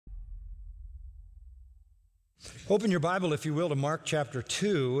Open your Bible, if you will, to Mark chapter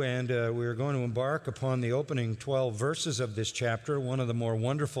 2, and we're going to embark upon the opening 12 verses of this chapter, one of the more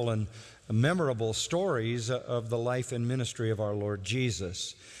wonderful and memorable stories of the life and ministry of our Lord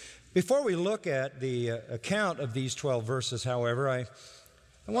Jesus. Before we look at the account of these 12 verses, however, I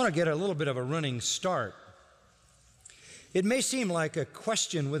want to get a little bit of a running start. It may seem like a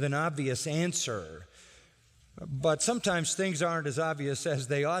question with an obvious answer, but sometimes things aren't as obvious as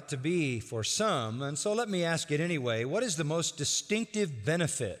they ought to be for some, and so let me ask it anyway. What is the most distinctive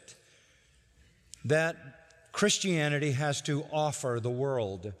benefit that Christianity has to offer the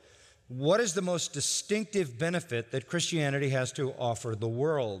world? What is the most distinctive benefit that Christianity has to offer the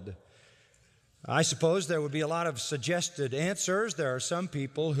world? I suppose there would be a lot of suggested answers. There are some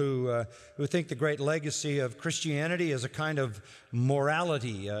people who think the great legacy of Christianity is a kind of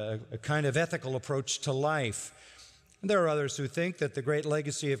morality, a kind of ethical approach to life. And there are others who think that the great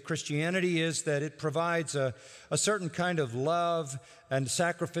legacy of Christianity is that it provides a certain kind of love and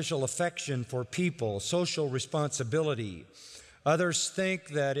sacrificial affection for people, social responsibility. Others think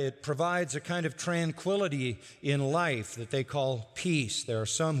that it provides a kind of tranquility in life that they call peace. There are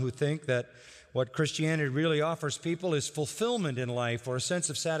some who think that what Christianity really offers people is fulfillment in life, or a sense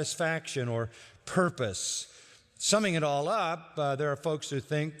of satisfaction or purpose. Summing it all up, there are folks who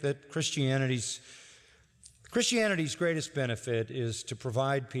think that Christianity's greatest benefit is to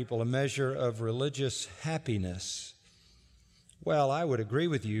provide people a measure of religious happiness. Well, I would agree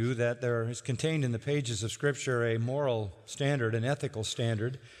with you that there is contained in the pages of Scripture a moral standard, an ethical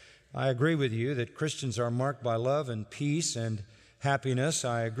standard. I agree with you that Christians are marked by love and peace and happiness.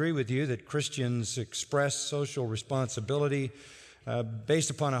 I agree with you that Christians express social responsibility based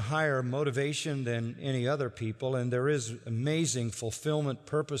upon a higher motivation than any other people, and there is amazing fulfillment,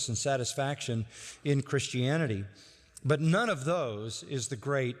 purpose, and satisfaction in Christianity. But none of those is the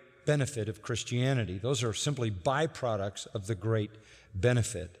great benefit of Christianity. Those are simply byproducts of the great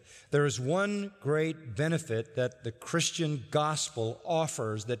benefit. There is one great benefit that the Christian gospel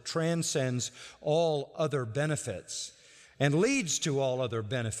offers that transcends all other benefits and leads to all other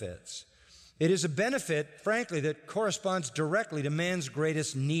benefits. It is a benefit, frankly, that corresponds directly to man's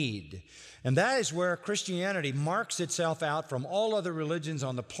greatest need. And that is where Christianity marks itself out from all other religions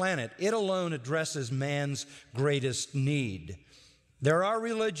on the planet. It alone addresses man's greatest need. There are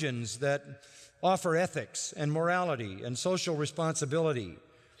religions that offer ethics and morality and social responsibility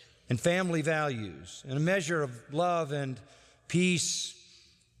and family values and a measure of love and peace,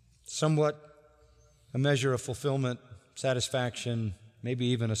 somewhat a measure of fulfillment, satisfaction, maybe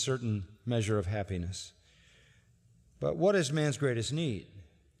even a certain measure of happiness. But what is man's greatest need?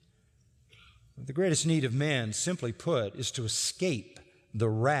 The greatest need of man, simply put, is to escape the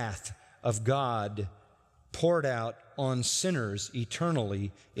wrath of God poured out on sinners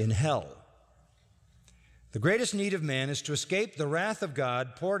eternally in hell. The greatest need of man is to escape the wrath of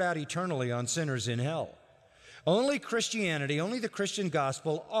God poured out eternally on sinners in hell. Only Christianity, only the Christian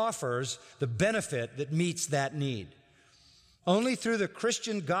gospel offers the benefit that meets that need. Only through the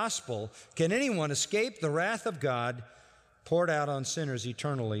Christian gospel can anyone escape the wrath of God poured out on sinners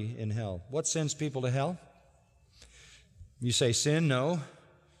eternally in hell. What sends people to hell? You say sin? No.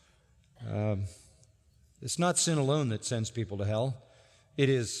 It's not sin alone that sends people to hell. It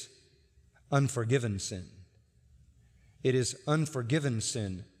is unforgiven sin. It is unforgiven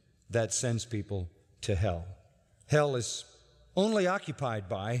sin that sends people to hell. Hell is only occupied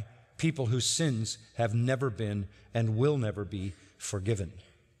by people whose sins have never been and will never be forgiven.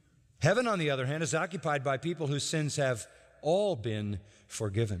 Heaven, on the other hand, is occupied by people whose sins have all been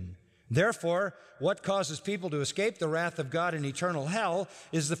forgiven. Therefore, what causes people to escape the wrath of God in eternal hell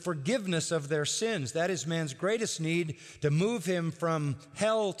is the forgiveness of their sins. That is man's greatest need to move him from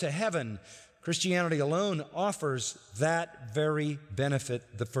hell to heaven. Christianity alone offers that very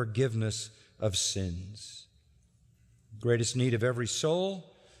benefit, the forgiveness of sins. The greatest need of every soul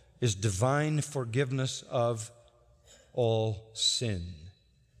is divine forgiveness of all sin.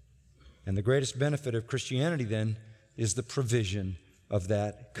 And the greatest benefit of Christianity, then, is the provision of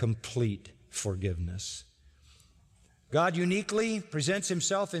that complete forgiveness. God uniquely presents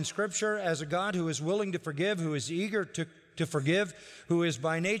himself in Scripture as a God who is willing to forgive, who is eager to forgive, who is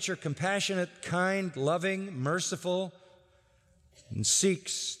by nature compassionate, kind, loving, merciful, and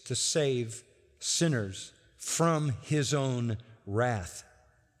seeks to save sinners from his own wrath.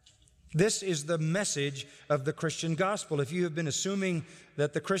 This is the message of the Christian gospel. If you have been assuming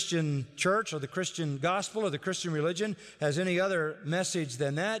that the Christian church or the Christian gospel or the Christian religion has any other message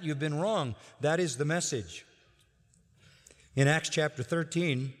than that, you've been wrong. That is the message. In Acts chapter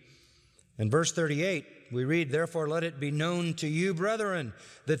 13 and verse 38, we read, "Therefore let it be known to you, brethren,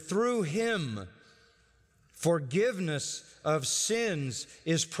 that through him Forgiveness of sins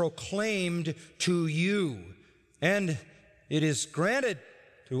is proclaimed to you, and it is granted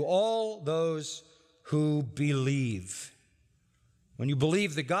to all those who believe. When you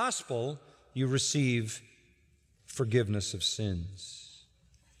believe the gospel, you receive forgiveness of sins.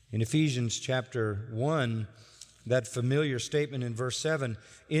 In Ephesians chapter 1, that familiar statement in verse 7,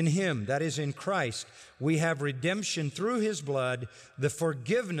 in Him, that is in Christ, we have redemption through His blood, the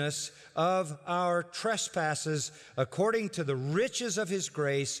forgiveness of our trespasses, according to the riches of His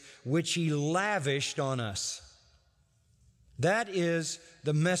grace, which He lavished on us. That is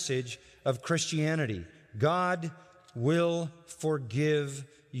the message of Christianity. God will forgive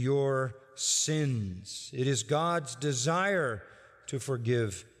your sins. It is God's desire to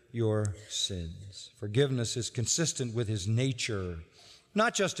forgive your sins. Forgiveness is consistent with His nature,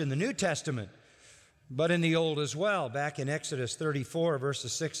 not just in the New Testament, but in the Old as well. Back in Exodus 34,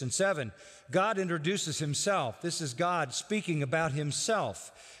 verses 6 and 7, God introduces Himself. This is God speaking about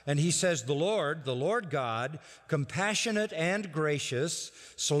Himself. And He says, the Lord God, compassionate and gracious,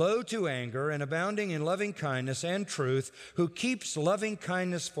 slow to anger, and abounding in loving kindness and truth, who keeps loving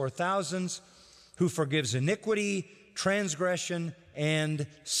kindness for thousands, who forgives iniquity, transgression, and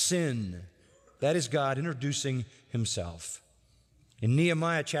sin. That is God introducing Himself. In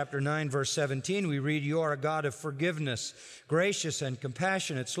Nehemiah chapter 9, verse 17, we read, you are a God of forgiveness, gracious and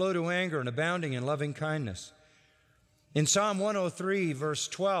compassionate, slow to anger, and abounding in loving kindness. In Psalm 103, verse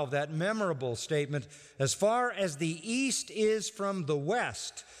 12, that memorable statement, as far as the east is from the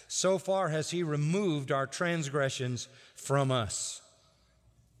west, so far has He removed our transgressions from us.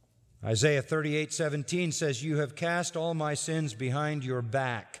 Isaiah 38:17 says, you have cast all my sins behind your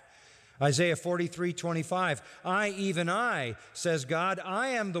back. Isaiah 43:25, I, even I, says God, I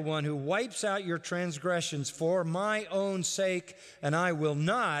am the one who wipes out your transgressions for my own sake, and I will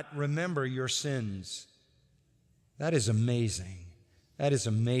not remember your sins. That is amazing. That is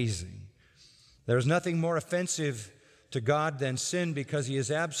amazing. There is nothing more offensive to God than sin, because He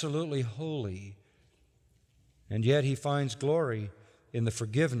is absolutely holy. And yet He finds glory in the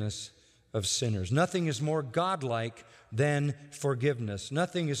forgiveness of sinners. Nothing is more godlike than forgiveness.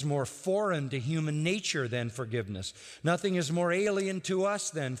 Nothing is more foreign to human nature than forgiveness. Nothing is more alien to us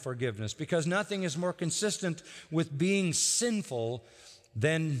than forgiveness, because nothing is more consistent with being sinful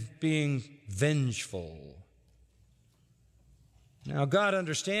than being vengeful. Now, God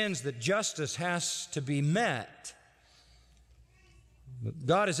understands that justice has to be met.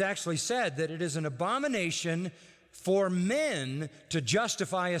 God has actually said that it is an abomination for men to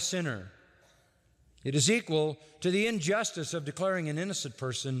justify a sinner. It is equal to the injustice of declaring an innocent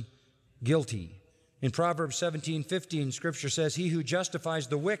person guilty. In Proverbs 17:15, Scripture says, he who justifies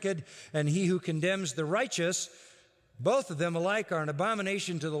the wicked and he who condemns the righteous, both of them alike are an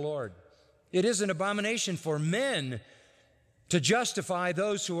abomination to the Lord. It is an abomination for men to justify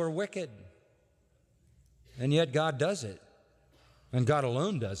those who are wicked. And yet God does it. And God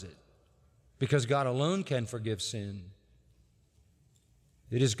alone does it, because God alone can forgive sin.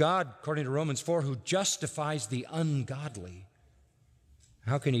 It is God, according to Romans 4, who justifies the ungodly.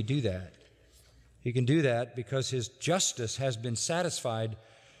 How can He do that? He can do that because His justice has been satisfied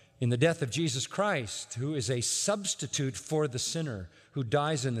in the death of Jesus Christ, who is a substitute for the sinner, who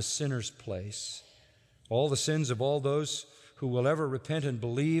dies in the sinner's place. All the sins of all those who will ever repent and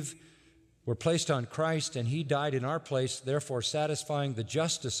believe were placed on Christ, and He died in our place, therefore satisfying the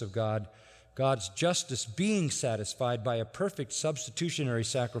justice of God. God's justice being satisfied by a perfect substitutionary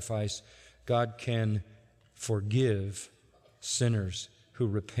sacrifice, God can forgive sinners who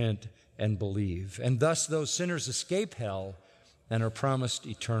repent and believe. And thus those sinners escape hell and are promised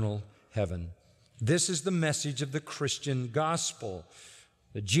eternal heaven. This is the message of the Christian gospel,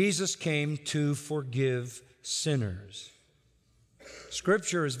 that Jesus came to forgive sinners.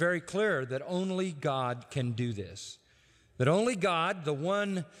 Scripture is very clear that only God can do this. That only God, the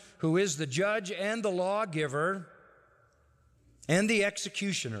one who is the judge and the lawgiver and the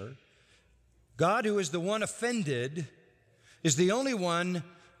executioner, God who is the one offended, is the only one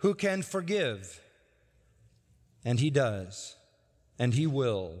who can forgive. And He does, and He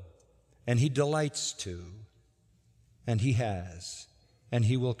will, and He delights to, and He has, and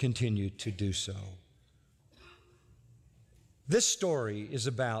He will continue to do so. This story is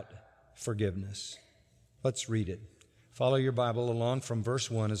about forgiveness. Let's read it. Follow your Bible along from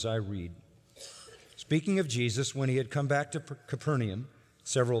verse 1 as I read. Speaking of Jesus, when He had come back to Capernaum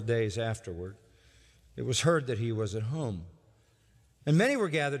several days afterward, it was heard that He was at home. And many were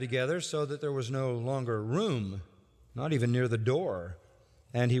gathered together, so that there was no longer room, not even near the door.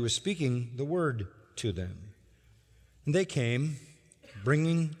 And He was speaking the word to them. And they came,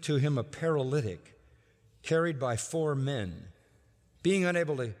 bringing to Him a paralytic, carried by 4 men. Being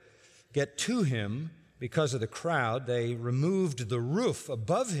unable to get to him because of the crowd, they removed the roof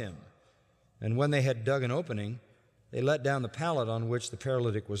above him. And when they had dug an opening, they let down the pallet on which the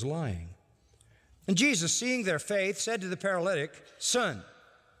paralytic was lying. And Jesus, seeing their faith, said to the paralytic, "Son,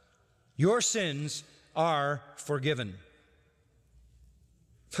 your sins are forgiven."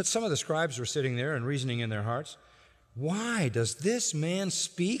 But some of the scribes were sitting there and reasoning in their hearts, "Why does this man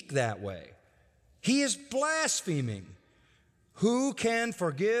speak that way? He is blaspheming. Who can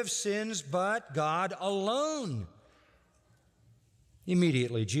forgive sins but God alone?"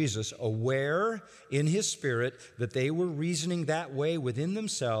 Immediately, Jesus, aware in his spirit that they were reasoning that way within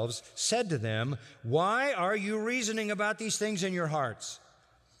themselves, said to them, "Why are you reasoning about these things in your hearts?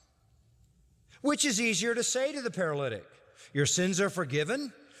 Which is easier to say to the paralytic, 'Your sins are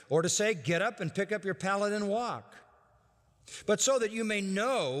forgiven,' or to say, 'Get up and pick up your pallet and walk'? But so that you may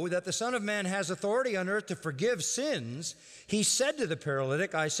know that the Son of Man has authority on earth to forgive sins," he said to the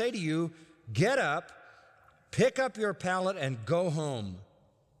paralytic, "I say to you, get up, pick up your pallet, and go home."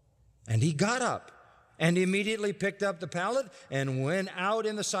 And he got up and immediately picked up the pallet and went out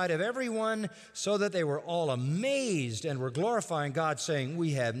in the sight of everyone, so that they were all amazed and were glorifying God, saying,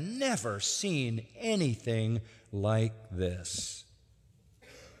 "We have never seen anything like this."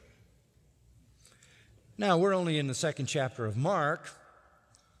 Now, we're only in the 2nd chapter of Mark,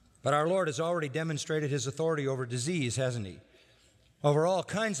 but our Lord has already demonstrated his authority over disease, hasn't he? Over all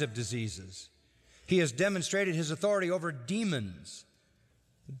kinds of diseases. He has demonstrated his authority over demons.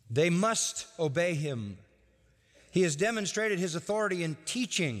 They must obey him. He has demonstrated his authority in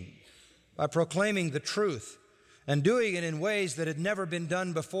teaching by proclaiming the truth and doing it in ways that had never been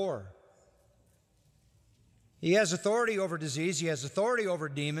done before. He has authority over disease. He has authority over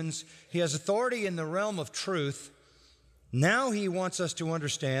demons. He has authority in the realm of truth. Now he wants us to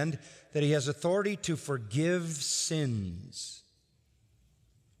understand that he has authority to forgive sins.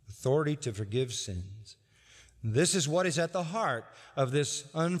 Authority to forgive sins. This is what is at the heart of this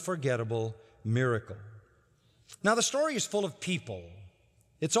unforgettable miracle. Now, the story is full of people.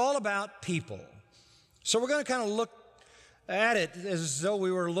 It's all about people. So we're going to kind of look at it as though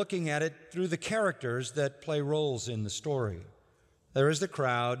we were looking at it through the characters that play roles in the story. There is the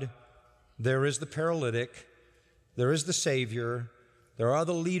crowd, there is the paralytic, there is the Savior, there are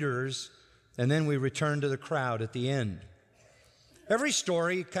the leaders, and then we return to the crowd at the end. Every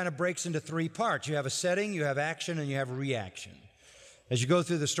story kind of breaks into 3 parts. You have a setting, you have action, and you have reaction. As you go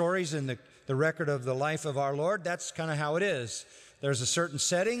through the stories in the record of the life of our Lord, that's kind of how it is. There's a certain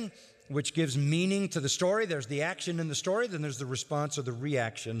setting which gives meaning to the story. There's the action in the story, then there's the response or the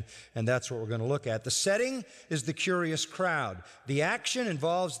reaction, and that's what we're going to look at. The setting is the curious crowd. The action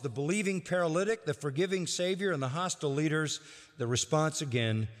involves the believing paralytic, the forgiving Savior, and the hostile leaders. The response,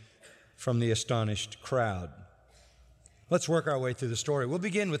 again, from the astonished crowd. Let's work our way through the story. We'll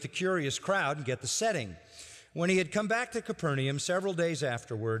begin with the curious crowd and get the setting. When he had come back to Capernaum several days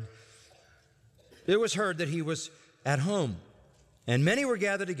afterward, it was heard that he was at home. And many were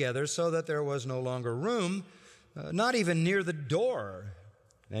gathered together, so that there was no longer room, not even near the door.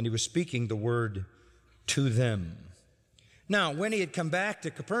 And he was speaking the word to them. Now, when he had come back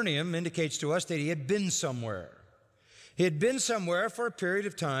to Capernaum indicates to us that he had been somewhere. He had been somewhere for a period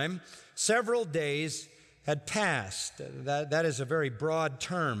of time. Several days had passed. That is a very broad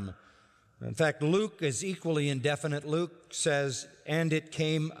term. In fact, Luke is equally indefinite. Luke says, "And it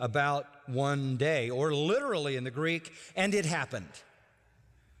came about one day," or literally in the Greek, "and it happened."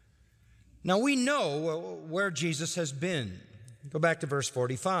 Now we know where Jesus has been. Go back to verse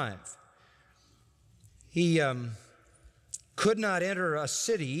 45. He could not enter a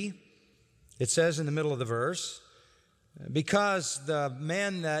city, it says in the middle of the verse, because the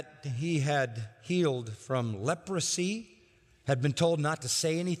man that he had healed from leprosy had been told not to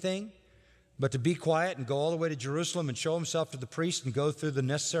say anything, but to be quiet and go all the way to Jerusalem and show himself to the priest and go through the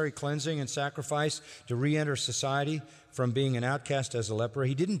necessary cleansing and sacrifice to re-enter society from being an outcast as a leper.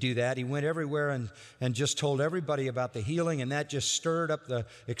 He didn't do that. He went everywhere and just told everybody about the healing, and that just stirred up the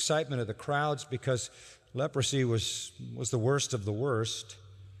excitement of the crowds, because leprosy was the worst of the worst.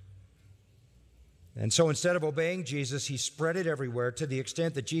 And so instead of obeying Jesus, he spread it everywhere, to the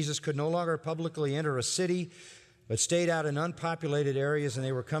extent that Jesus could no longer publicly enter a city, but stayed out in unpopulated areas, and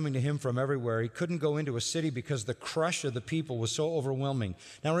they were coming to him from everywhere. He couldn't go into a city because the crush of the people was so overwhelming.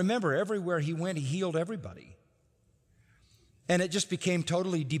 Now remember, everywhere he went, he healed everybody. And it just became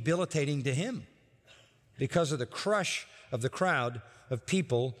totally debilitating to him because of the crush of the crowd of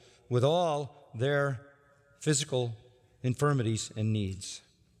people with all their physical infirmities and needs.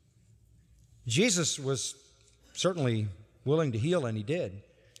 Jesus was certainly willing to heal, and he did.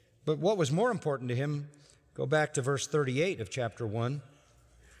 But what was more important to him Go back to verse 38 of chapter 1.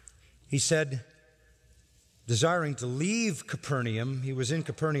 He said, desiring to leave Capernaum, he was in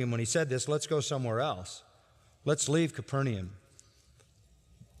Capernaum when he said this, let's go somewhere else. Let's leave Capernaum.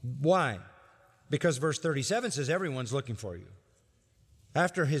 Why? Because verse 37 says everyone's looking for you.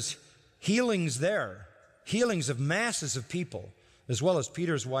 After his healings there, healings of masses of people, as well as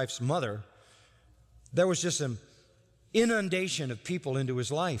Peter's wife's mother, there was just an inundation of people into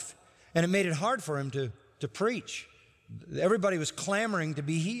his life. And it made it hard for him to preach. Everybody was clamoring to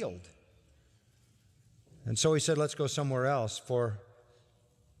be healed. And so he said, let's go somewhere else, for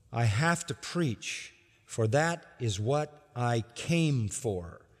I have to preach, for that is what I came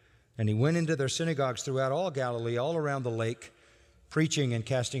for. And he went into their synagogues throughout all Galilee, all around the lake, preaching and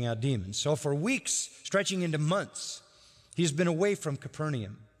casting out demons. So for weeks, stretching into months, he's been away from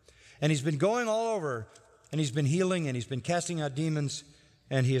Capernaum. And he's been going all over, and he's been healing, and he's been casting out demons,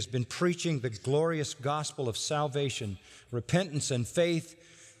 and he has been preaching the glorious gospel of salvation, repentance and faith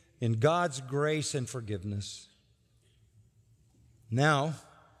in God's grace and forgiveness. Now,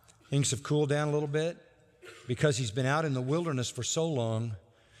 things have cooled down a little bit. Because he's been out in the wilderness for so long,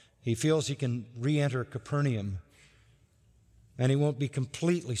 he feels he can re-enter Capernaum, and he won't be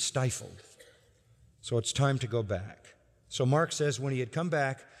completely stifled. So it's time to go back. So Mark says when he had come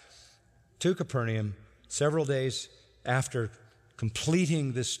back to Capernaum, several days after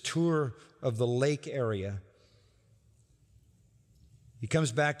completing this tour of the lake area, he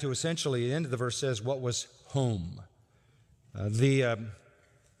comes back to essentially, the end of the verse says, what was home.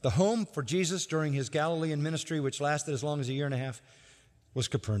 The home for Jesus during his Galilean ministry, which lasted as long as a year and a half, was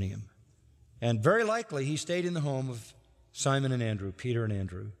Capernaum. And very likely he stayed in the home of Simon and Andrew, Peter and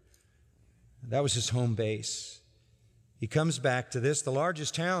Andrew. That was his home base. He comes back to this, the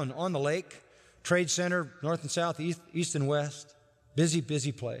largest town on the lake, trade center, north and south, east and west. Busy,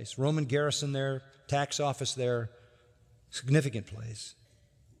 busy place. Roman garrison there, tax office there, significant place.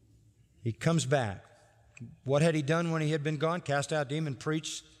 He comes back. What had he done when he had been gone? Cast out demon,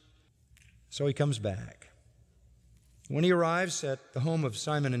 preached. So he comes back. When he arrives at the home of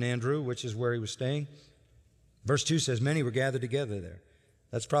Simon and Andrew, which is where he was staying, verse 2 says, many were gathered together there.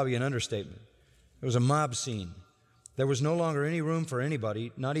 That's probably an understatement. It was a mob scene. There was no longer any room for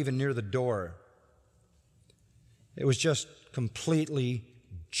anybody, not even near the door. It was just completely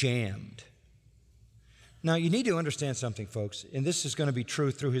jammed. Now, you need to understand something, folks, and this is going to be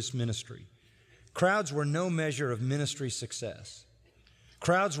true through his ministry. Crowds were no measure of ministry success.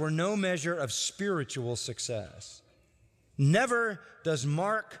 Crowds were no measure of spiritual success. Never does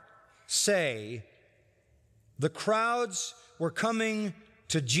Mark say the crowds were coming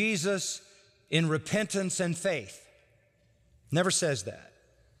to Jesus in repentance and faith. Never says that.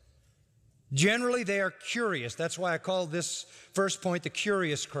 Generally, they are curious. That's why I call this first point the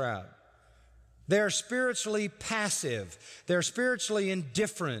curious crowd. They're spiritually passive. They're spiritually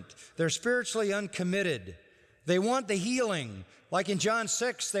indifferent. They're spiritually uncommitted. They want the healing. Like in John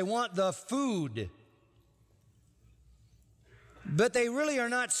 6, they want the food. But they really are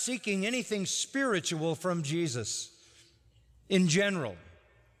not seeking anything spiritual from Jesus in general.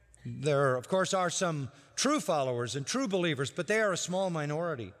 There, of course, are some true followers and true believers, but they are a small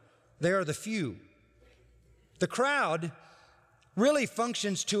minority. They are the few. The crowd really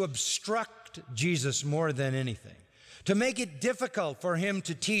functions to obstruct Jesus more than anything, to make it difficult for him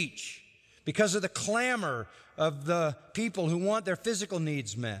to teach because of the clamor of the people who want their physical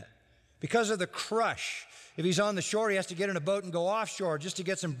needs met, because of the crush. If he's on the shore, he has to get in a boat and go offshore just to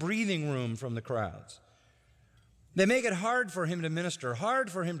get some breathing room from the crowds. They make it hard for him to minister,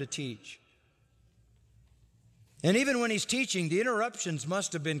 hard for him to teach. And even when he's teaching, the interruptions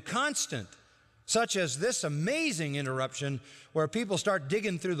must have been constant, such as this amazing interruption where people start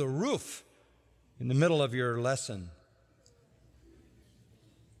digging through the roof in the middle of your lesson.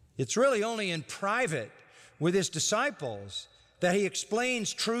 It's really only in private with his disciples that he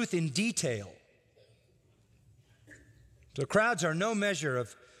explains truth in detail. The crowds are no measure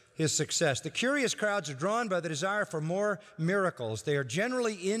of his success. The curious crowds are drawn by the desire for more miracles. They are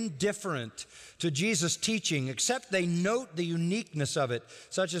generally indifferent to Jesus' teaching, except they note the uniqueness of it,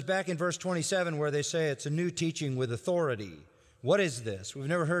 such as back in verse 27 where they say it's a new teaching with authority. What is this? We've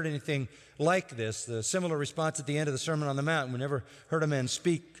never heard anything like this. The similar response at the end of the Sermon on the Mount, we never heard a man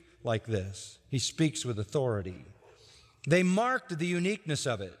speak like this. He speaks with authority. They marked the uniqueness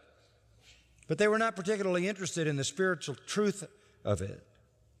of it, but they were not particularly interested in the spiritual truth of it.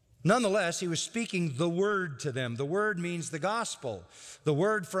 Nonetheless, he was speaking the word to them. The word means the gospel, the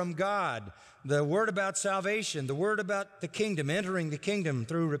word from God, the word about salvation, the word about the kingdom, entering the kingdom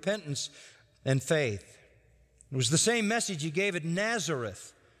through repentance and faith. It was the same message he gave at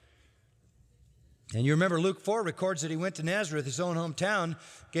Nazareth. And you remember Luke 4 records that he went to Nazareth, his own hometown,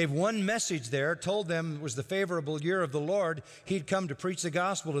 gave one message there, told them it was the favorable year of the Lord. He'd come to preach the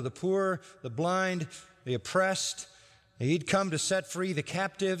gospel to the poor, the blind, the oppressed. He'd come to set free the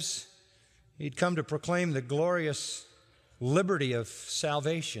captives. He'd come to proclaim the glorious liberty of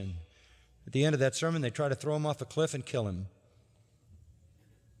salvation. At the end of that sermon, they tried to throw him off a cliff and kill him.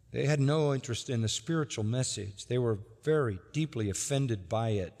 They had no interest in the spiritual message. They were very deeply offended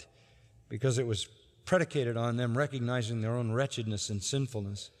by it because it was predicated on them recognizing their own wretchedness and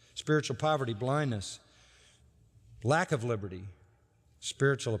sinfulness, spiritual poverty, blindness, lack of liberty,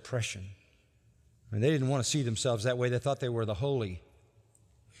 spiritual oppression. And they didn't want to see themselves that way. They thought they were the holy.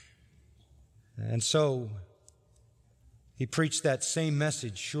 And so he preached that same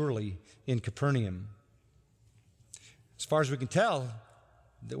message, surely, in Capernaum. As far as we can tell,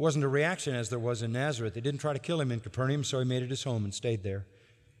 there wasn't a reaction as there was in Nazareth. They didn't try to kill him in Capernaum, so he made it his home and stayed there.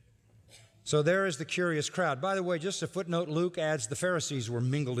 So there is the curious crowd. By the way, just a footnote, Luke adds the Pharisees were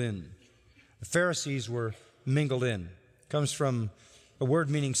mingled in. The Pharisees were mingled in. It comes from a word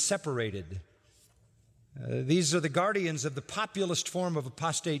meaning separated. These are the guardians of the populist form of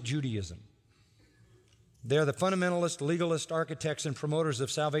apostate Judaism. They're the fundamentalist, legalist architects and promoters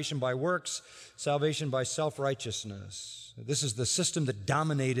of salvation by works, salvation by self-righteousness. This is the system that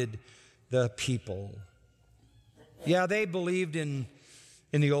dominated the people. Yeah, they believed in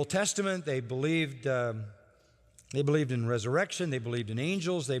the Old Testament. They believed in resurrection. They believed in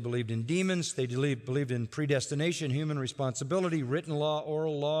angels. They believed in demons. They believed in predestination, human responsibility, written law,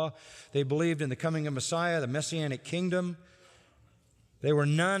 oral law. They believed in the coming of Messiah, the Messianic kingdom. They were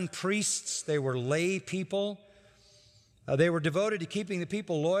non-priests. They were lay people. They were devoted to keeping the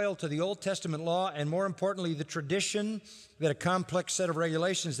people loyal to the Old Testament law and, more importantly, the tradition, that a complex set of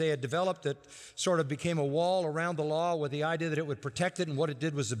regulations they had developed that sort of became a wall around the law with the idea that it would protect it, and what it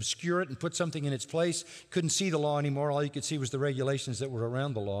did was obscure it and put something in its place. Couldn't see the law anymore. All you could see was the regulations that were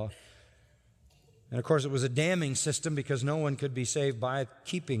around the law. And, of course, it was a damning system because no one could be saved by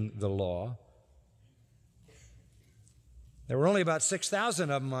keeping the law. There were only about 6,000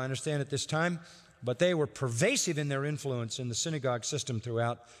 of them, I understand, at this time, but they were pervasive in their influence in the synagogue system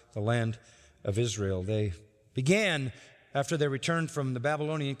throughout the land of Israel. They began after they returned from the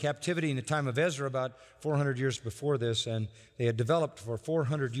Babylonian captivity in the time of Ezra, about 400 years before this, and they had developed for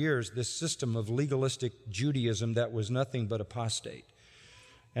 400 years this system of legalistic Judaism that was nothing but apostate.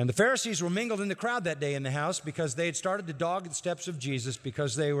 And the Pharisees were mingled in the crowd that day in the house because they had started to dog the steps of Jesus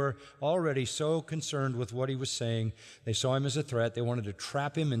because they were already so concerned with what he was saying. They saw him as a threat. They wanted to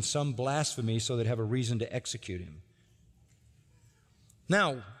trap him in some blasphemy so they'd have a reason to execute him.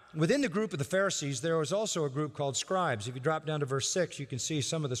 Now, within the group of the Pharisees, there was also a group called scribes. If you drop down to verse 6, you can see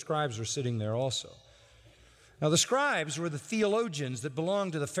some of the scribes were sitting there also. Now, the scribes were the theologians that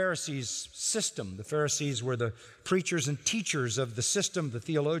belonged to the Pharisees' system. The Pharisees were the preachers and teachers of the system. The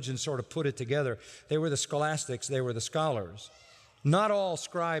theologians sort of put it together. They were the scholastics. They were the scholars. Not all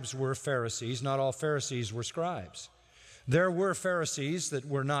scribes were Pharisees. Not all Pharisees were scribes. There were Pharisees that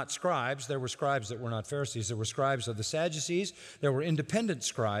were not scribes. There were scribes that were not Pharisees. There were scribes of the Sadducees. There were independent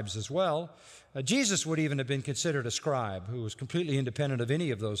scribes as well. Jesus would even have been considered a scribe who was completely independent of any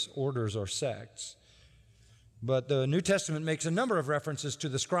of those orders or sects. But the New Testament makes a number of references to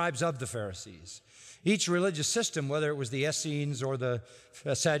the scribes of the Pharisees. Each religious system, whether it was the Essenes or the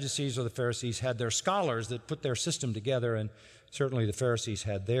Sadducees or the Pharisees, had their scholars that put their system together, and certainly the Pharisees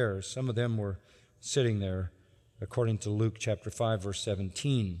had theirs. Some of them were sitting there, according to Luke chapter 5, verse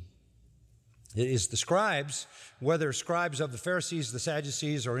 17. It is the scribes, whether scribes of the Pharisees, the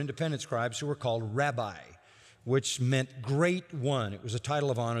Sadducees, or independent scribes, who were called rabbi, which meant great one. It was a title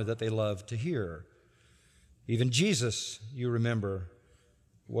of honor that they loved to hear. Even Jesus, you remember,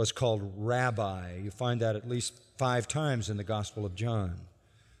 was called rabbi. You find that at least 5 times in the Gospel of John.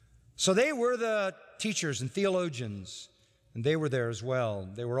 So they were the teachers and theologians, and they were there as well.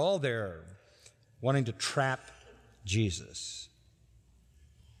 They were all there wanting to trap Jesus.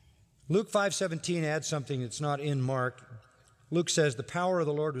 Luke 5:17 adds something that's not in Mark. Luke says the power of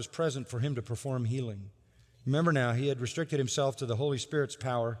the Lord was present for him to perform healing. Remember now, he had restricted himself to the Holy Spirit's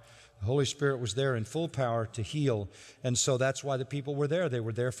power. The Holy Spirit was there in full power to heal, and so that's why the people were there. They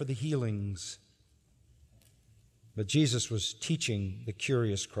were there for the healings. But Jesus was teaching the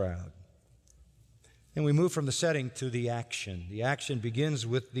curious crowd. And we move from the setting to the action. The action begins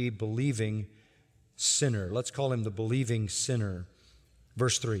with the believing sinner. Let's call him the believing sinner.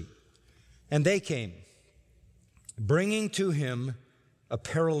 Verse 3. And they came, bringing to him a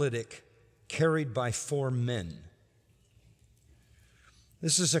paralytic carried by 4 men.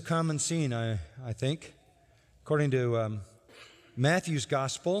 This is a common scene, I think. According to Matthew's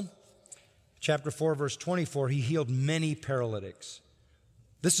gospel, chapter 4, verse 24, he healed many paralytics.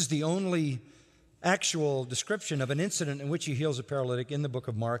 This is the only actual description of an incident in which he heals a paralytic in the book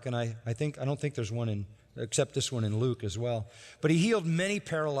of Mark, and I don't think there's one except this one in Luke as well. But he healed many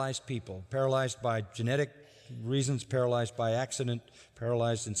paralyzed people, paralyzed by genetic reasons, paralyzed by accident,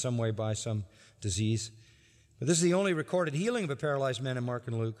 paralyzed in some way by some disease. But this is the only recorded healing of a paralyzed man in Mark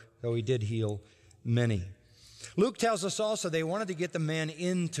and Luke, though he did heal many. Luke tells us also they wanted to get the man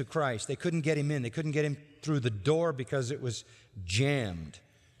into Christ. They couldn't get him in. They couldn't get him through the door because it was jammed.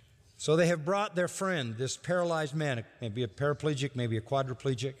 So they have brought their friend, this paralyzed man, maybe a paraplegic, maybe a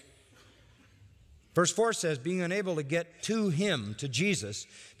quadriplegic. Verse 4 says, being unable to get to him, to Jesus,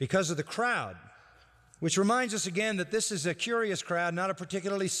 because of the crowd, which reminds us again that this is a curious crowd, not a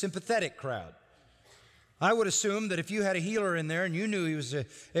particularly sympathetic crowd. I would assume that if you had a healer in there and you knew he was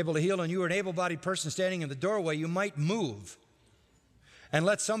able to heal and you were an able-bodied person standing in the doorway, you might move and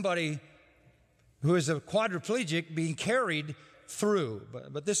let somebody who is a quadriplegic being carried through.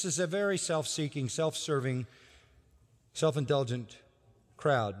 But this is a very self-seeking, self-serving, self-indulgent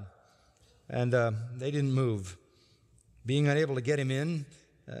crowd. And they didn't move, being unable to get him in.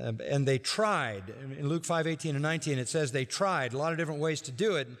 And they tried. In Luke 5:18 and 19, it says they tried a lot of different ways to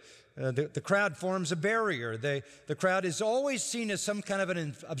do it. The crowd forms a barrier. The crowd is always seen as some kind of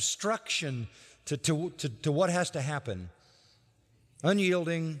an obstruction to what has to happen.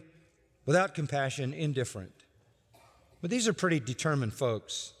 Unyielding, without compassion, indifferent. But these are pretty determined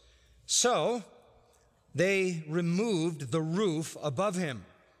folks. So they removed the roof above him.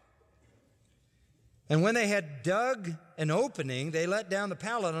 And when they had dug an opening, they let down the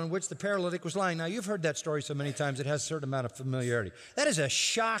pallet on which the paralytic was lying. Now, you've heard that story so many times, it has a certain amount of familiarity. That is a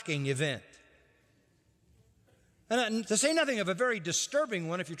shocking event. And to say nothing of a very disturbing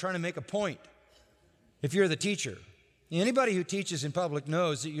one if you're trying to make a point, if you're the teacher. Anybody who teaches in public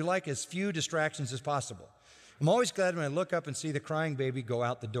knows that you like as few distractions as possible. I'm always glad when I look up and see the crying baby go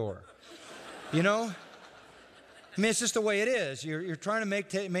out the door. You know? I mean, it's just the way it is. You're trying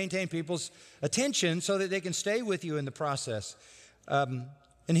to maintain people's attention so that they can stay with you in the process. And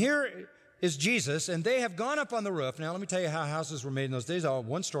here is Jesus, and they have gone up on the roof. Now, let me tell you how houses were made in those days. A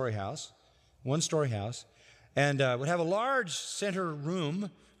one-story house, and would have a large center room,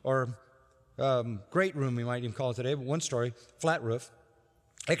 or great room, we might even call it today, but one story, flat roof,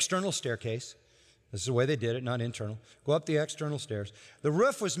 external staircase. This is the way they did it, not internal. Go up the external stairs. The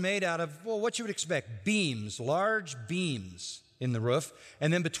roof was made out of, well, what you would expect, beams, large beams in the roof.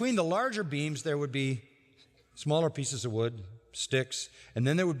 And then between the larger beams, there would be smaller pieces of wood, sticks, and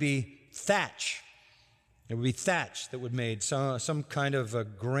then there would be thatch. There would be thatch that would made some kind of a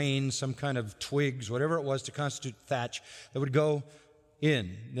grain, some kind of twigs, whatever it was to constitute thatch that would go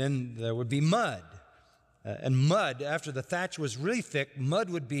in. Then there would be mud. And mud, after the thatch was really thick,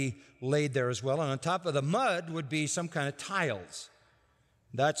 mud would be laid there as well. And on top of the mud would be some kind of tiles.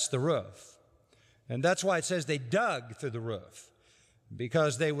 That's the roof. And that's why it says they dug through the roof,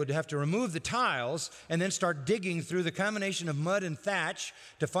 because they would have to remove the tiles and then start digging through the combination of mud and thatch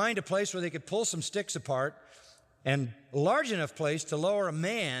to find a place where they could pull some sticks apart, and a large enough place to lower a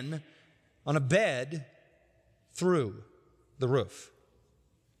man on a bed through the roof.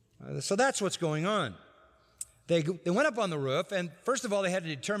 So that's what's going on. They went up on the roof, and first of all, they had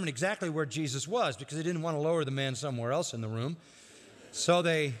to determine exactly where Jesus was, because they didn't want to lower the man somewhere else in the room. So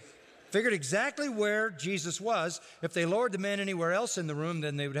they figured exactly where Jesus was. If they lowered the man anywhere else in the room,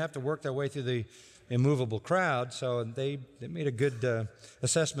 then they would have to work their way through the immovable crowd. So they made a good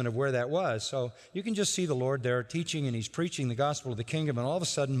assessment of where that was. So you can just see the Lord there teaching, and he's preaching the gospel of the kingdom, and all of a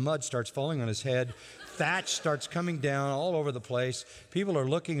sudden mud starts falling on his head. Thatch starts coming down all over the place. People are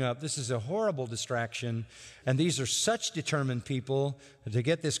looking up. This is a horrible distraction. And these are such determined people to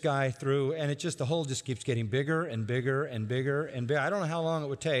get this guy through. And the hole just keeps getting bigger and bigger and bigger and bigger. I don't know how long it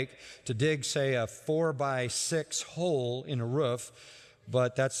would take to dig, say, a 4x6 hole in a roof,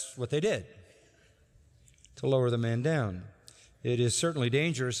 but that's what they did to lower the man down. It is certainly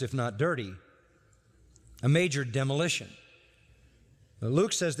dangerous, if not dirty. A major demolition.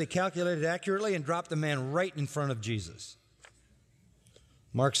 Luke says they calculated accurately and dropped the man right in front of Jesus.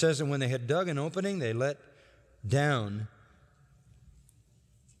 Mark says, and when they had dug an opening, they let down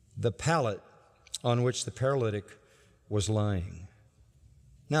the pallet on which the paralytic was lying.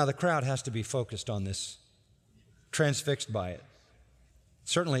 Now, the crowd has to be focused on this, transfixed by it,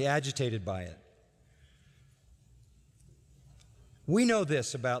 certainly agitated by it. We know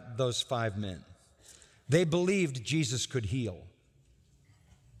this about those 5 men. They believed Jesus could heal.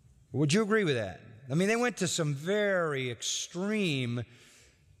 Would you agree with that? I mean, they went to some very extreme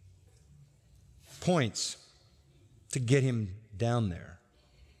points to get him down there.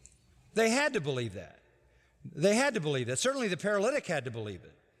 They had to believe that. They had to believe that. Certainly the paralytic had to believe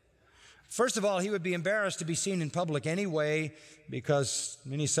it. First of all, he would be embarrassed to be seen in public anyway, because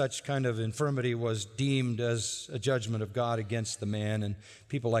any such kind of infirmity was deemed as a judgment of God against the man, and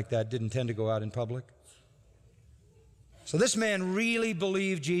people like that didn't tend to go out in public. So this man really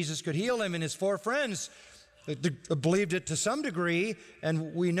believed Jesus could heal him, and his four friends believed it to some degree,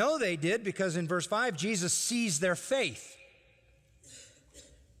 and we know they did because in verse 5, Jesus sees their faith.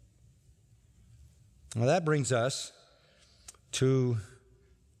 Well, that brings us to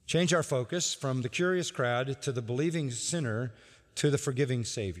change our focus from the curious crowd to the believing sinner to the forgiving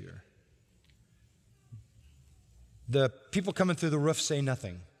Savior. The people coming through the roof say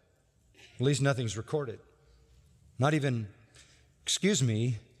nothing. At least nothing's recorded. Not even, excuse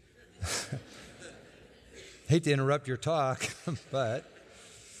me, hate to interrupt your talk, but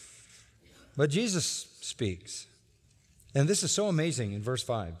Jesus speaks. And this is so amazing in verse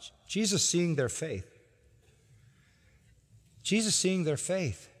 5. Jesus seeing their faith. Jesus seeing their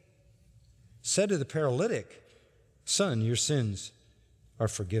faith said to the paralytic, "Son, your sins are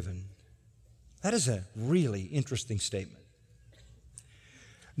forgiven." That is a really interesting statement.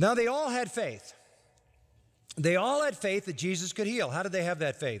 Now, they all had faith. They all had faith that Jesus could heal. How did they have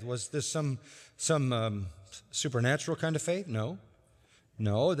that faith? Was this some supernatural kind of faith? No.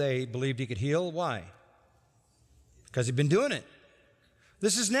 No, they believed he could heal. Why? Because he'd been doing it.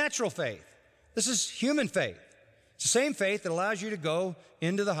 This is natural faith. This is human faith. It's the same faith that allows you to go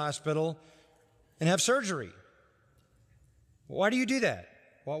into the hospital and have surgery. Why do you do that?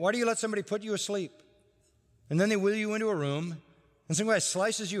 Why do you let somebody put you asleep? And then they wheel you into a room, and some guy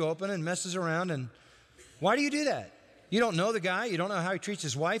slices you open and messes around, and why do you do that? You don't know the guy. You don't know how he treats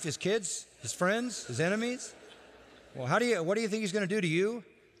his wife, his kids, his friends, his enemies. Well, what do you think he's going to do to you?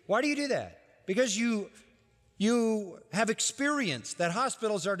 Why do you do that? Because you have experience that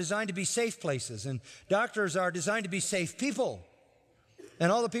hospitals are designed to be safe places, and doctors are designed to be safe people.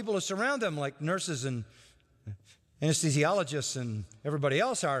 And all the people who surround them, like nurses and anesthesiologists and everybody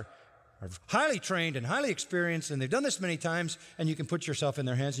else, are highly trained and highly experienced, and they've done this many times, and you can put yourself in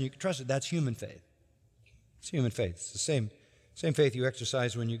their hands and you can trust it. That's human faith. It's human faith. It's the same faith you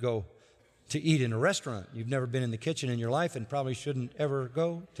exercise when you go to eat in a restaurant. You've never been in the kitchen in your life and probably shouldn't ever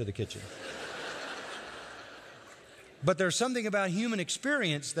go to the kitchen. But there's something about human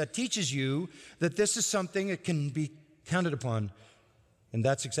experience that teaches you that this is something that can be counted upon. And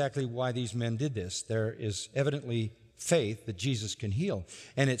that's exactly why these men did this. There is evidently faith that Jesus can heal.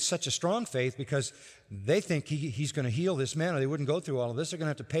 And it's such a strong faith because they think he's going to heal this man, or they wouldn't go through all of this. They're going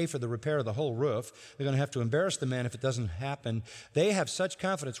to have to pay for the repair of the whole roof. They're going to have to embarrass the man if it doesn't happen. They have such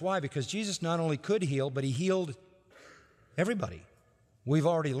confidence. Why? Because Jesus not only could heal, but he healed everybody. We've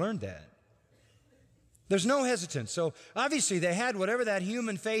already learned that. There's no hesitance. So obviously they had whatever that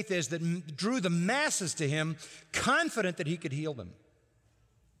human faith is that drew the masses to him, confident that he could heal them.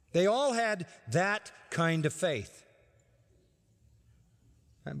 They all had that kind of faith.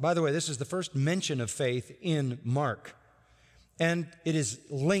 And by the way, this is the first mention of faith in Mark, and it is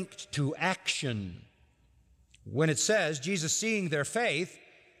linked to action. When it says Jesus seeing their faith,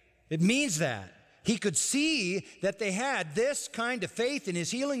 it means that. He could see that they had this kind of faith in his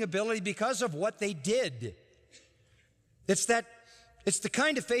healing ability because of what they did. It's the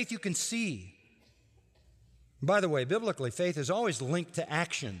kind of faith you can see. By the way, biblically, faith is always linked to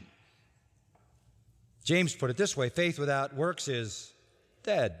action. James put it this way: faith without works is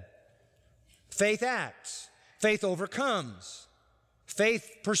dead. Faith acts. Faith overcomes.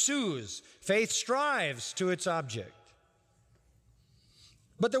 Faith pursues. Faith strives to its object.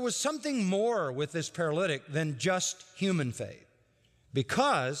 But there was something more with this paralytic than just human faith.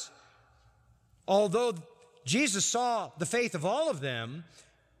 Because although Jesus saw the faith of all of them,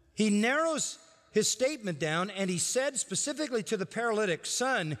 he narrows his statement down and he said specifically to the paralytic,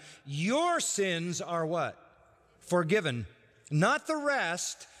 "Son, your sins are" what? Forgiven. Not the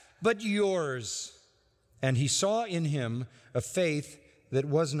rest, but yours. And he saw in him a faith that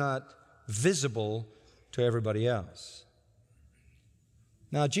was not visible to everybody else.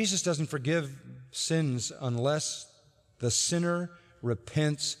 Now, Jesus doesn't forgive sins unless the sinner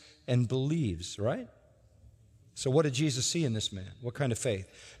repents and believes, right? So what did Jesus see in this man? What kind of faith?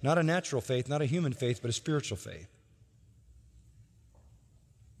 Not a natural faith, not a human faith, but a spiritual faith.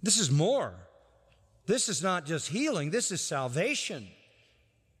 This is more. This is not just healing, this is salvation.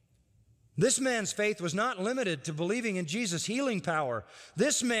 This man's faith was not limited to believing in Jesus' healing power.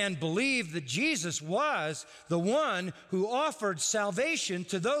 This man believed that Jesus was the one who offered salvation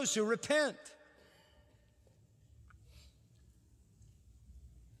to those who repent.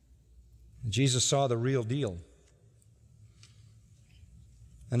 Jesus saw the real deal.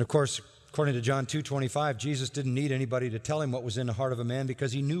 And of course, according to John 2:25, Jesus didn't need anybody to tell him what was in the heart of a man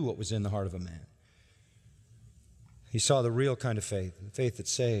because he knew what was in the heart of a man. He saw the real kind of faith, the faith that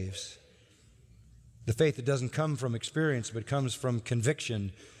saves. The faith that doesn't come from experience, but comes from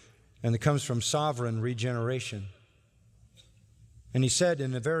conviction, and that comes from sovereign regeneration. And he said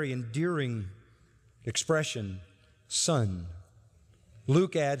in a very endearing expression, Son.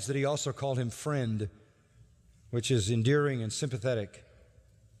 Luke adds that he also called him friend, which is endearing and sympathetic.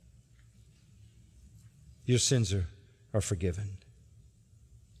 Your sins are forgiven.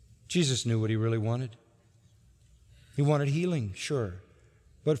 Jesus knew what he really wanted. He wanted healing, sure,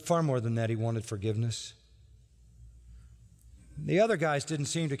 but far more than that, he wanted forgiveness. The other guys didn't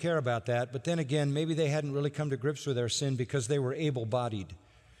seem to care about that, but then again, maybe they hadn't really come to grips with their sin because they were able-bodied.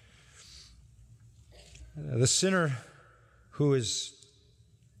 The sinner who is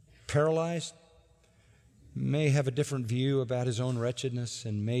paralyzed may have a different view about his own wretchedness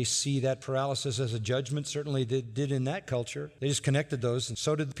and may see that paralysis as a judgment. Certainly they did in that culture. They just connected those, and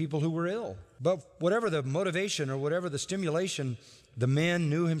so did the people who were ill. But whatever the motivation or whatever the stimulation, the man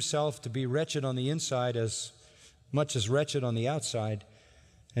knew himself to be wretched on the inside as much as wretched on the outside.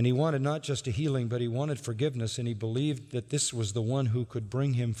 And he wanted not just a healing, but he wanted forgiveness, and he believed that this was the one who could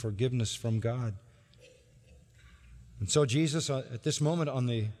bring him forgiveness from God. And so Jesus, at this moment, on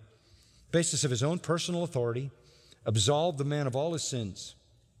the basis of his own personal authority, absolved the man of all his sins.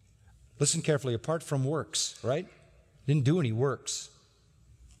 Listen carefully, apart from works, right? Didn't do any works.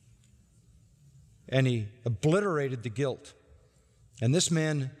 And he obliterated the guilt. And this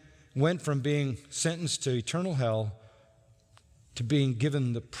man went from being sentenced to eternal hell to being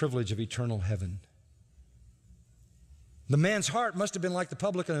given the privilege of eternal heaven. The man's heart must have been like the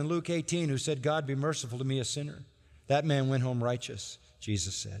publican in Luke 18 who said, God, be merciful to me, a sinner. That man went home righteous,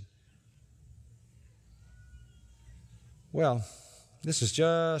 Jesus said. Well, this is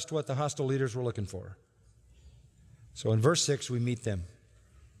just what the hostile leaders were looking for. So in verse 6, we meet them.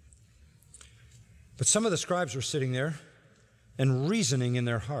 But some of the scribes were sitting there and reasoning in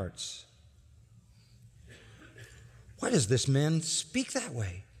their hearts. Why does this man speak that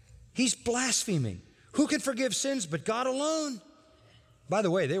way? He's blaspheming. Who can forgive sins but God alone? By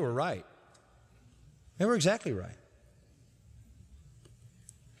the way, they were right. They were exactly right.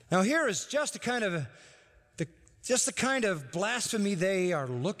 Now here is just the kind of blasphemy they are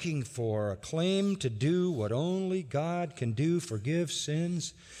looking for, a claim to do what only God can do, forgive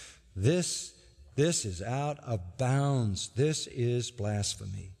sins. This is out of bounds. This is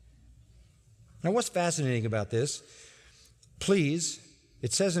blasphemy. Now what's fascinating about this? Please,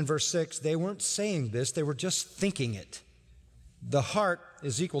 it says in verse 6, they weren't saying this, they were just thinking it. The heart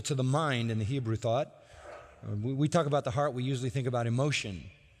is equal to the mind in the Hebrew thought. We talk about the heart, we usually think about emotion.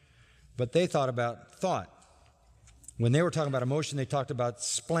 But they thought about thought. When they were talking about emotion, they talked about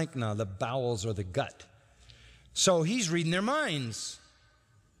splanchna, the bowels or the gut. So he's reading their minds.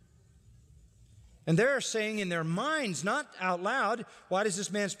 And they're saying in their minds, not out loud, why does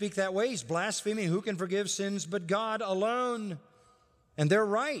this man speak that way? He's blaspheming. Who can forgive sins but God alone? And they're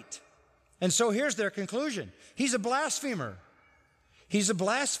right. And so here's their conclusion. He's a blasphemer. He's a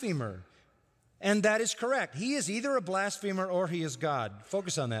blasphemer. And that is correct. He is either a blasphemer or he is God.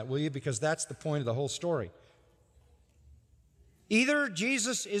 Focus on that, will you? Because that's the point of the whole story. Either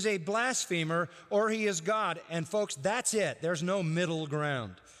Jesus is a blasphemer or he is God. And folks, that's it. There's no middle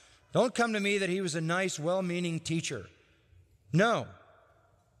ground. Don't come to me that he was a nice, well-meaning teacher. No.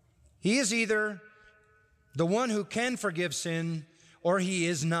 He is either the one who can forgive sin or he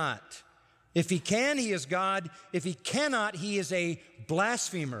is not. If he can, he is God. If he cannot, he is a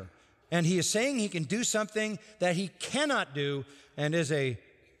blasphemer. And he is saying he can do something that he cannot do and is a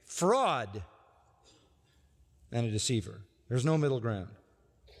fraud and a deceiver. There's no middle ground.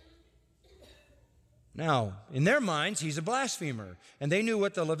 Now, in their minds, he's a blasphemer. And they knew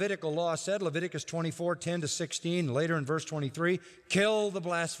what the Levitical law said, Leviticus 24:10-16, later in verse 23, kill the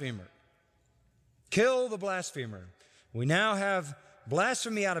blasphemer. Kill the blasphemer. We now have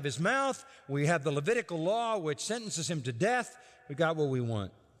blasphemy out of his mouth. We have the Levitical law, which sentences him to death. We got what we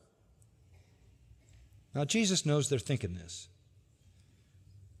want. Now, Jesus knows they're thinking this.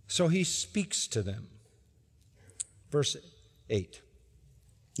 So he speaks to them. Verse 8.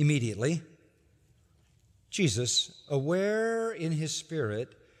 Immediately, Jesus, aware in his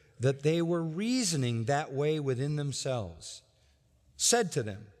spirit that they were reasoning that way within themselves, said to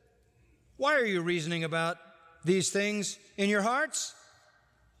them, why are you reasoning about these things in your hearts?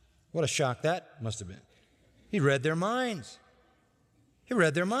 What a shock that must have been. He read their minds. He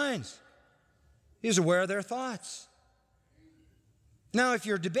read their minds. He was aware of their thoughts. Now, if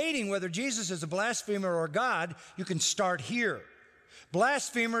you're debating whether Jesus is a blasphemer or God, you can start here.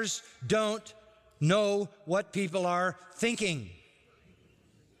 Blasphemers don't know what people are thinking.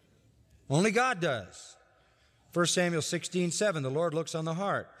 Only God does. 1 Samuel 16:7, the Lord looks on the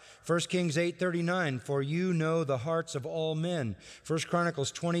heart. 1 Kings 8:39, for you know the hearts of all men. 1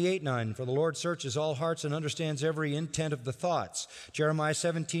 Chronicles 28:9, for the Lord searches all hearts and understands every intent of the thoughts. Jeremiah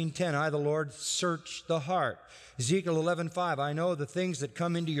 17:10, I, the Lord, search the heart. Ezekiel 11:5, I know the things that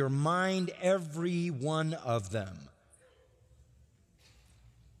come into your mind, every one of them.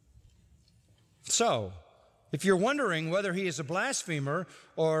 So, if you're wondering whether he is a blasphemer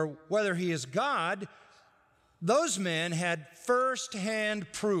or whether he is God, those men had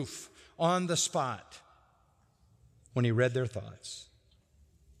first-hand proof on the spot when he read their thoughts.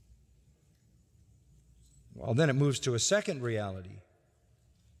 Well, then it moves to a second reality.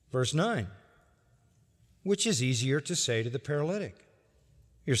 Verse 9, which is easier to say to the paralytic,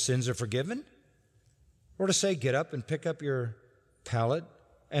 your sins are forgiven, or to say, get up and pick up your pallet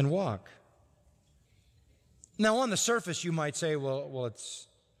and walk? Now, on the surface, you might say, well,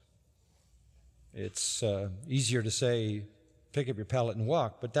 it's easier to say, pick up your pallet and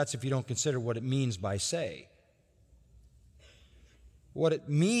walk, but that's if you don't consider what it means by say. What it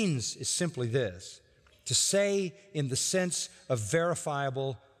means is simply this, to say in the sense of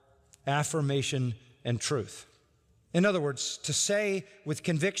verifiable affirmation and truth. In other words, to say with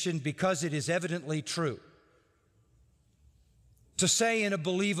conviction because it is evidently true. To say in a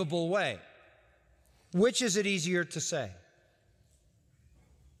believable way. Which is it easier to say?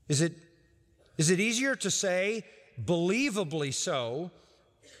 Is it easier to say, believably so,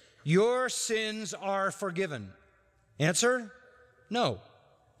 your sins are forgiven? Answer, no.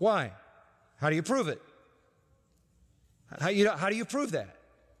 Why? How do you prove it? How do you prove that?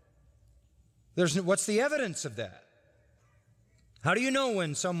 What's the evidence of that? How do you know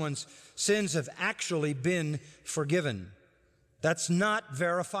when someone's sins have actually been forgiven? That's not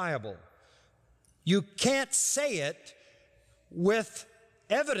verifiable. You can't say it with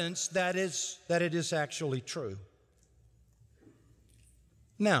evidence that it is actually true.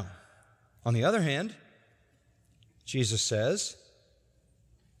 Now, on the other hand, Jesus says,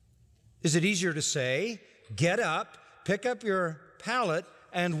 is it easier to say, get up, pick up your pallet,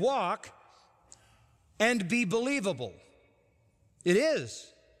 and walk, and be believable? It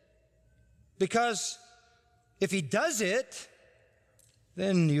is. Because if he does it,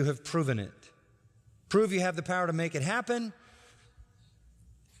 then you have proven it. Prove you have the power to make it happen,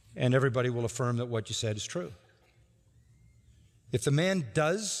 and everybody will affirm that what you said is true. If the man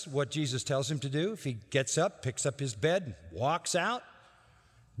does what Jesus tells him to do, if he gets up, picks up his bed, walks out,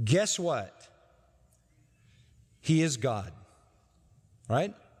 guess what? He is God,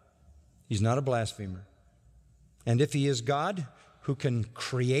 right? He's not a blasphemer. And if he is God who can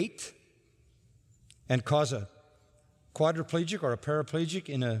create and cause a quadriplegic or a paraplegic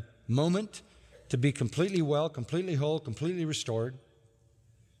in a moment to be completely well, completely whole, completely restored,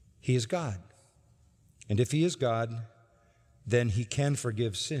 he is God. And if he is God, then he can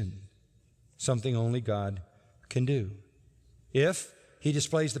forgive sin, something only God can do. If he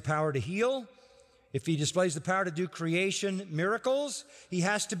displays the power to heal, if he displays the power to do creation miracles, he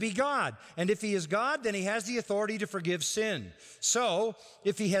has to be God. And if he is God, then he has the authority to forgive sin. So,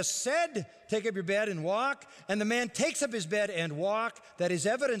 if he has said, take up your bed and walk, and the man takes up his bed and walk, that is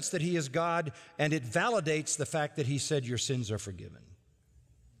evidence that he is God, and it validates the fact that he said your sins are forgiven.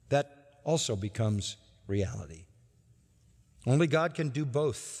 That also becomes reality. Only God can do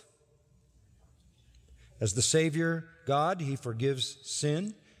both. As the Savior God, he forgives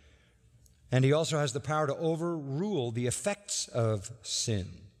sin, and he also has the power to overrule the effects of sin.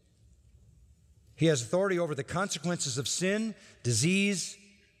 He has authority over the consequences of sin, disease,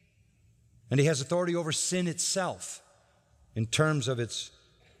 and he has authority over sin itself in terms of its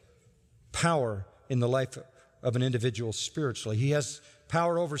power in the life of an individual spiritually. He has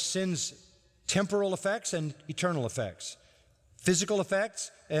power over sin's temporal effects and eternal effects, physical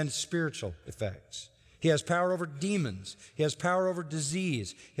effects and spiritual effects. He has power over demons. He has power over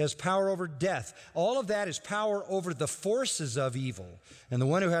disease. He has power over death. All of that is power over the forces of evil. And the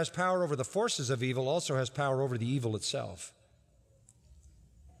one who has power over the forces of evil also has power over the evil itself.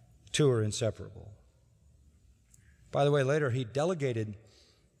 Two are inseparable. By the way, later he delegated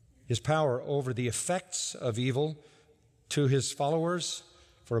his power over the effects of evil to his followers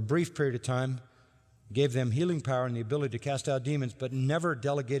for a brief period of time, gave them healing power and the ability to cast out demons, but never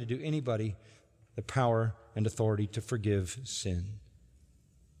delegated to anybody the power and authority to forgive sin.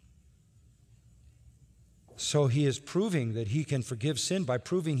 So he is proving that he can forgive sin by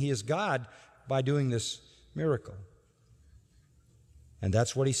proving he is God by doing this miracle. And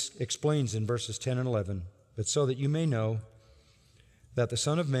that's what he explains in verses 10 and 11. But so that you may know that the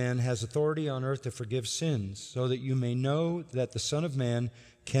Son of Man has authority on earth to forgive sins, so that you may know that the Son of Man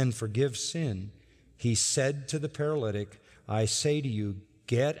can forgive sin, he said to the paralytic, I say to you,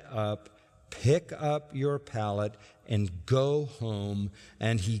 get up, pick up your pallet, and go home.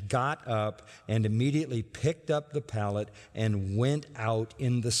 And he got up and immediately picked up the pallet and went out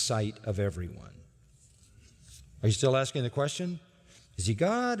in the sight of everyone. Are you still asking the question? Is he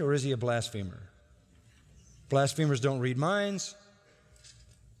God or is he a blasphemer? Blasphemers don't read minds.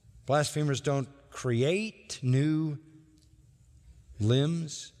 Blasphemers don't create new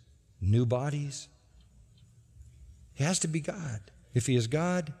limbs, new bodies. He has to be God. If he is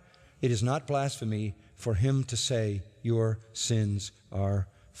God, it is not blasphemy for him to say, your sins are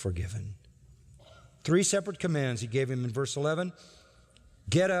forgiven. 3 separate commands he gave him in verse 11.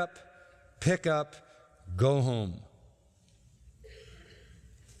 Get up, pick up, go home.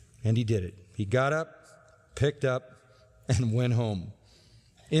 And he did it. He got up, picked up, and went home.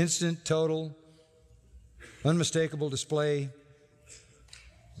 Instant, total, unmistakable display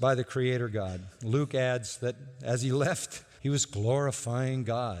by the Creator God. Luke adds that as he left, he was glorifying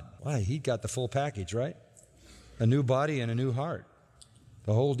God. Why? He got the full package, right? A new body and a new heart.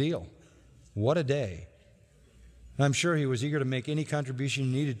 The whole deal. What a day. I'm sure he was eager to make any contribution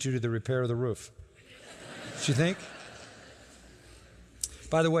he needed to the repair of the roof. Don't you think?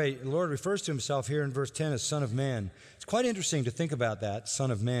 By the way, the Lord refers to himself here in verse 10 as Son of Man. It's quite interesting to think about that, Son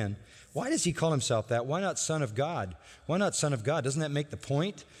of Man. Why does he call himself that? Why not Son of God? Why not Son of God? Doesn't that make the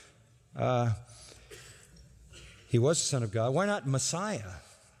point? He was the Son of God. Why not Messiah?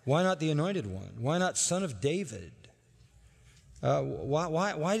 Why not the Anointed One? Why not Son of David?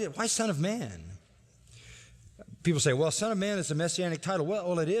 Why Son of Man? People say, well, Son of Man is a messianic title.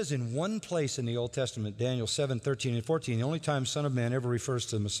 Well, it is in one place in the Old Testament, Daniel 7, 13, and 14, the only time Son of Man ever refers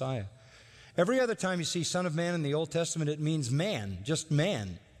to the Messiah. Every other time you see Son of Man in the Old Testament, it means man, just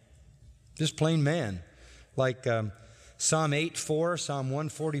plain man. Like Psalm 8:4, Psalm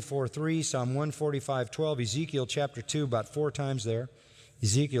 144:3, Psalm 145:12, Ezekiel chapter 2, about 4 times there.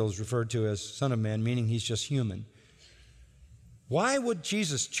 Ezekiel is referred to as Son of Man, meaning he's just human. Why would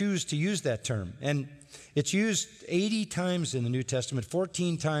Jesus choose to use that term? And it's used 80 times in the New Testament,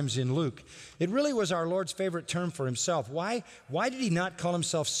 14 times in Luke. It really was our Lord's favorite term for himself. Why did he not call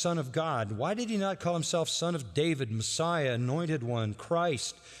himself Son of God? Why did he not call himself Son of David, Messiah, Anointed One,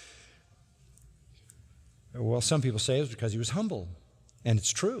 Christ? Well, some people say it was because he was humble. And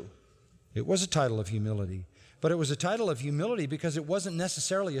it's true. It was a title of humility. But it was a title of humility because it wasn't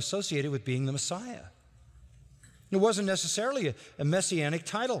necessarily associated with being the Messiah. It wasn't necessarily a messianic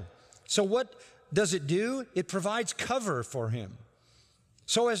title. So what does it do? It provides cover for him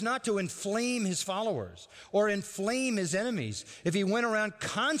so as not to inflame his followers or inflame his enemies if he went around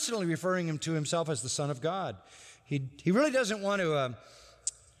constantly referring to himself as the Son of God. He really doesn't want to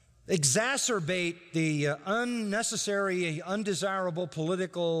exacerbate the unnecessary, undesirable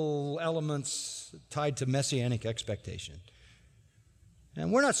political elements tied to messianic expectation.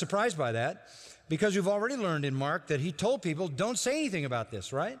 And we're not surprised by that because we've already learned in Mark that he told people, don't say anything about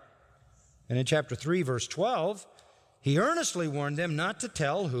this, right? And in chapter 3, verse 12, he earnestly warned them not to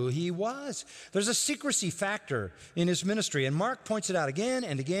tell who he was. There's a secrecy factor in his ministry, and Mark points it out again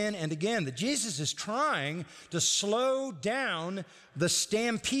and again and again, that Jesus is trying to slow down the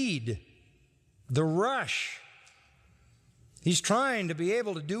stampede, the rush. He's trying to be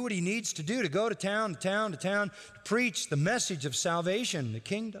able to do what he needs to do, to go to town, to town, to town, to preach the message of salvation, the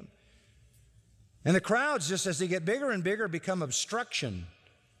kingdom. And the crowds, just as they get bigger and bigger, become obstruction.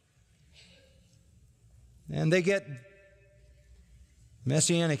 And they get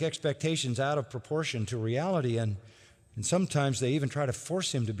messianic expectations out of proportion to reality, and sometimes they even try to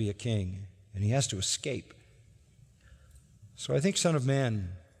force him to be a king, and he has to escape. So I think Son of Man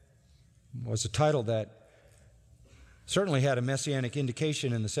was a title that certainly had a messianic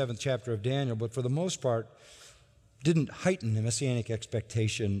indication in the 7th chapter of Daniel, but for the most part didn't heighten the messianic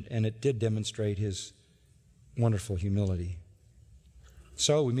expectation, and it did demonstrate his wonderful humility.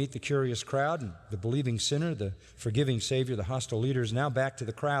 So we meet the curious crowd and the believing sinner, the forgiving Savior, the hostile leaders. Now back to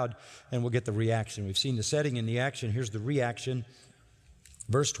the crowd, and we'll get the reaction. We've seen the setting and the action. Here's the reaction.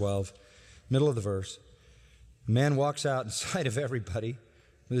 Verse 12, middle of the verse. A man walks out in sight of everybody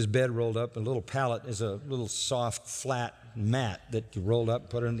with his bed rolled up. A little pallet is a little soft, flat mat that you rolled up,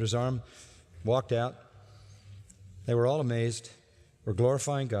 put it under his arm, walked out. They were all amazed, were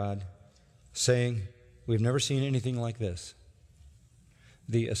glorifying God, saying, we've never seen anything like this.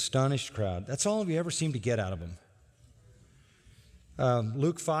 The astonished crowd. That's all we ever seem to get out of them.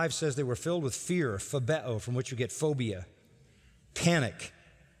 Luke 5 says they were filled with fear, phobeo, from which you get phobia, panic,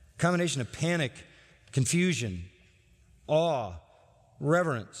 combination of panic, confusion, awe,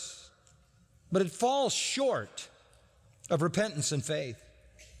 reverence, but it falls short of repentance and faith.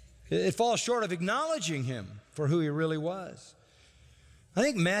 It falls short of acknowledging him for who he really was. I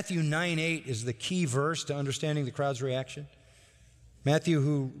think Matthew 9:8 is the key verse to understanding the crowd's reaction. Matthew,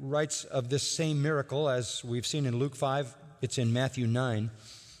 who writes of this same miracle as we've seen in Luke 5, it's in Matthew 9.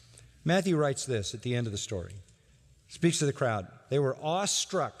 Matthew writes this at the end of the story. Speaks to the crowd. They were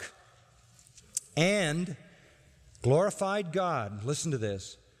awestruck and glorified God, listen to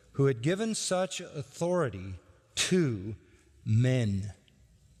this, who had given such authority to men.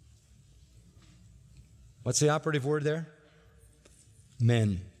 What's the operative word there?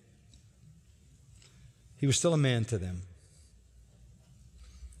 Men. He was still a man to them.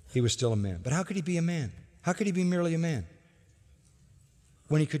 He was still a man. But how could he be a man? How could he be merely a man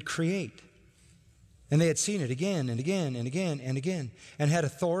when he could create? And they had seen it again and again and again and again and had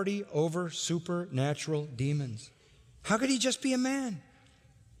authority over supernatural demons. How could he just be a man?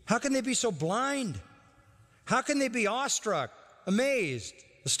 How can they be so blind? How can they be awestruck, amazed,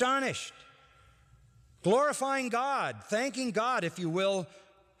 astonished, glorifying God, thanking God, if you will,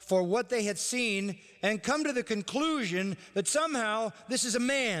 for what they had seen, and come to the conclusion that somehow this is a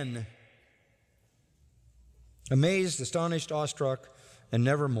man? Amazed, astonished, awestruck, and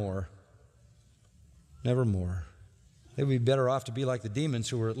never more. Never more. They would be better off to be like the demons,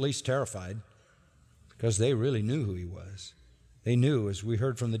 who were at least terrified, because they really knew who he was. They knew, as we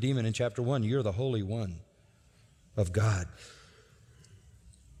heard from the demon in chapter 1, you're the Holy One of God.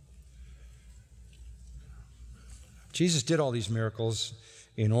 Jesus did all these miracles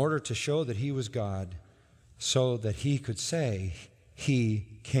in order to show that he was God, so that he could say he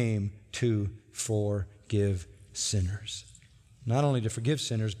came to forgive sinners. Not only to forgive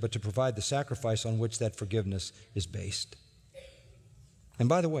sinners, but to provide the sacrifice on which that forgiveness is based. And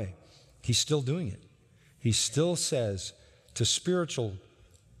by the way, he's still doing it. He still says to spiritual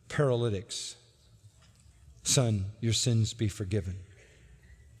paralytics, son, your sins be forgiven.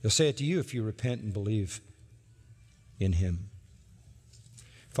 He'll say it to you if you repent and believe in him.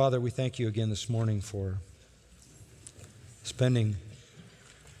 Father, we thank you again this morning for spending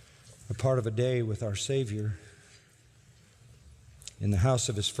a part of a day with our Savior in the house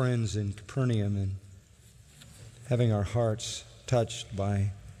of his friends in Capernaum, and having our hearts touched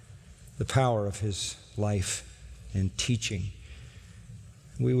by the power of his life and teaching.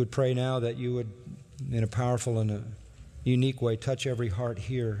 We would pray now that you would, in a powerful and a unique way, touch every heart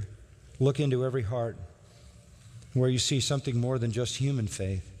here. Look into every heart where you see something more than just human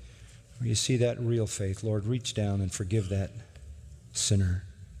faith, where you see that real faith. Lord, reach down and forgive that sinner,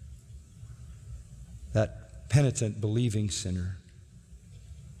 that penitent, believing sinner,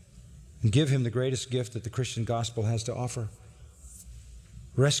 and give him the greatest gift that the Christian gospel has to offer: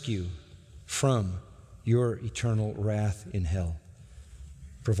 rescue from your eternal wrath in hell.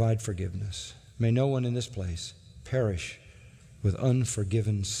 Provide forgiveness. May no one in this place perish with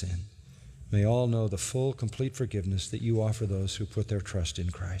unforgiven sin. May all know the full, complete forgiveness that you offer those who put their trust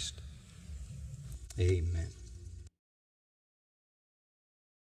in Christ. Amen.